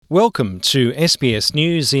Welcome to SBS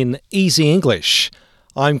News in Easy English.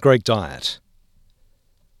 I'm Greg Dyatt.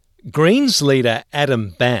 Greens leader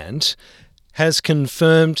Adam Bandt has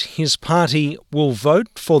confirmed his party will vote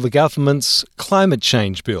for the government's climate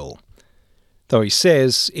change bill, though he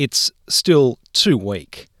says it's still too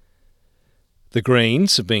weak. The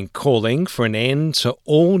Greens have been calling for an end to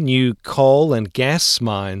all new coal and gas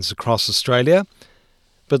mines across Australia,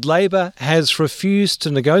 but Labor has refused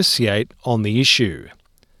to negotiate on the issue.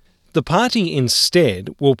 The party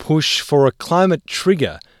instead will push for a climate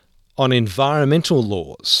trigger on environmental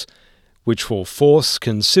laws, which will force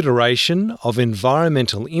consideration of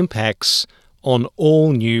environmental impacts on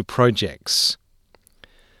all new projects.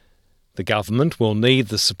 The government will need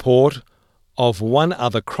the support of one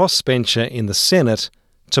other crossbencher in the Senate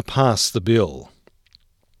to pass the bill.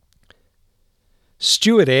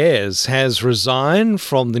 Stuart Ayres has resigned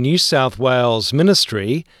from the New South Wales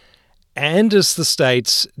Ministry and as the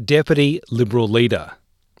state's Deputy Liberal leader.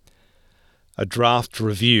 A draft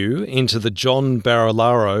review into the John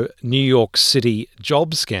Barilaro New York City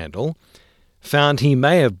job scandal found he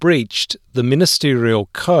may have breached the Ministerial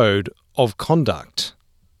Code of Conduct.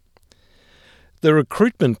 The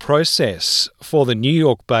recruitment process for the New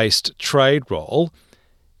York-based trade role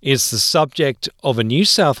is the subject of a New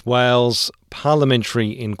South Wales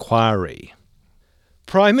parliamentary inquiry.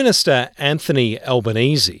 Prime Minister Anthony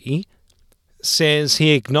Albanese says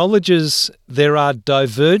he acknowledges there are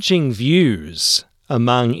diverging views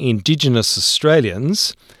among Indigenous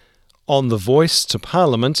Australians on the voice to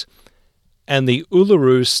Parliament and the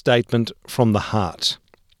Uluru Statement from the Heart.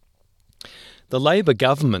 The Labor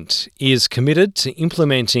government is committed to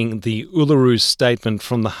implementing the Uluru Statement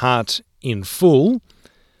from the Heart in full,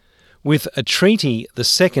 with a treaty the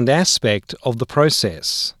second aspect of the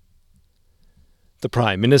process. The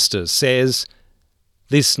Prime Minister says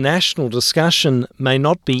this national discussion may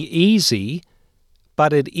not be easy,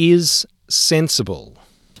 but it is sensible.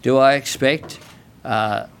 Do I expect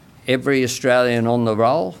every Australian on the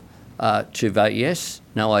roll to vote yes?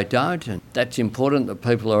 No, I don't. And that's important that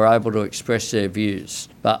people are able to express their views.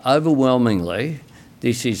 But overwhelmingly,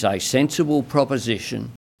 this is a sensible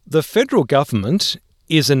proposition. The federal government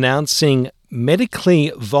is announcing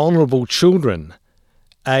medically vulnerable children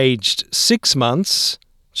aged 6 months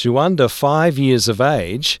to under 5 years of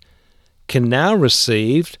age can now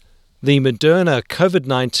receive the Moderna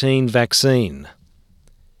COVID-19 vaccine.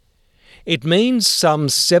 It means some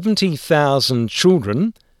 70,000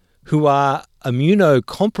 children who are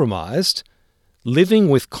immunocompromised, living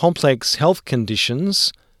with complex health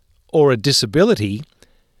conditions or a disability,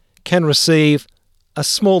 can receive a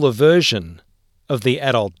smaller version of the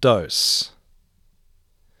adult dose.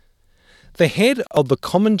 The head of the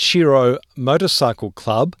Comanchero Motorcycle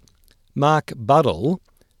Club, Mark Buddle,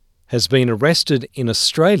 has been arrested in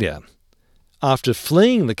Australia after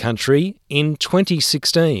fleeing the country in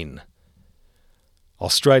 2016.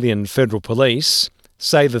 Australian Federal Police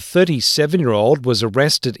say the 37-year-old was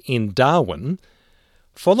arrested in Darwin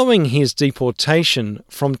following his deportation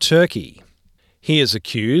from Turkey. He is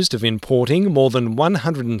accused of importing more than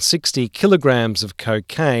 160 kilograms of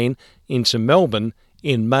cocaine into Melbourne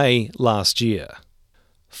in May last year.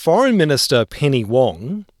 Foreign Minister Penny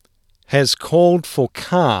Wong has called for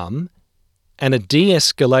calm and a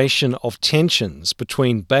de-escalation of tensions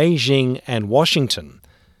between Beijing and Washington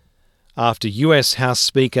after US House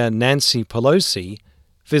Speaker Nancy Pelosi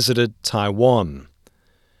visited Taiwan.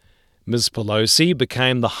 Ms. Pelosi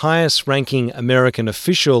became the highest-ranking American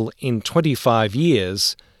official in 25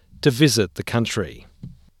 years to visit the country.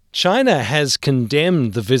 China has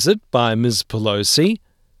condemned the visit by Ms. Pelosi,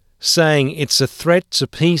 saying it's a threat to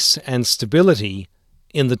peace and stability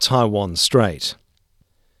in the Taiwan Strait.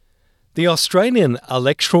 The Australian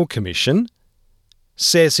Electoral Commission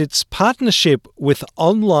says its partnership with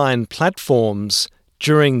online platforms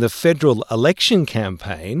during the federal election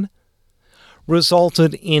campaign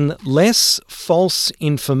resulted in less false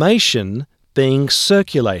information being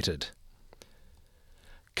circulated.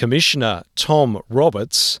 Commissioner Tom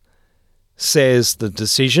Roberts says the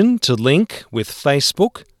decision to link with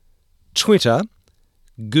Facebook, Twitter,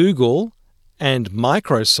 Google and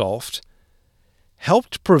Microsoft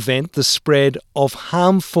helped prevent the spread of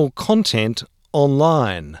harmful content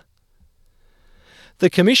online. The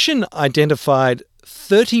Commission identified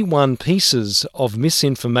 31 pieces of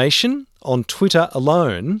misinformation on Twitter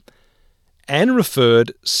alone and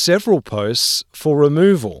referred several posts for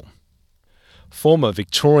removal. Former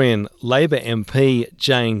Victorian Labor MP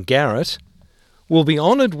Jane Garrett will be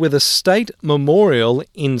honoured with a state memorial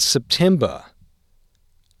in September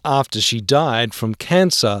after she died from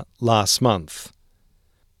cancer last month.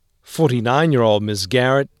 49-year-old Ms.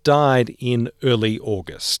 Garrett died in early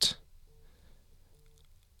August.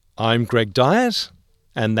 I'm Greg Dyett,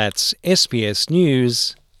 and that's SBS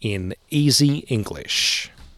News in Easy English.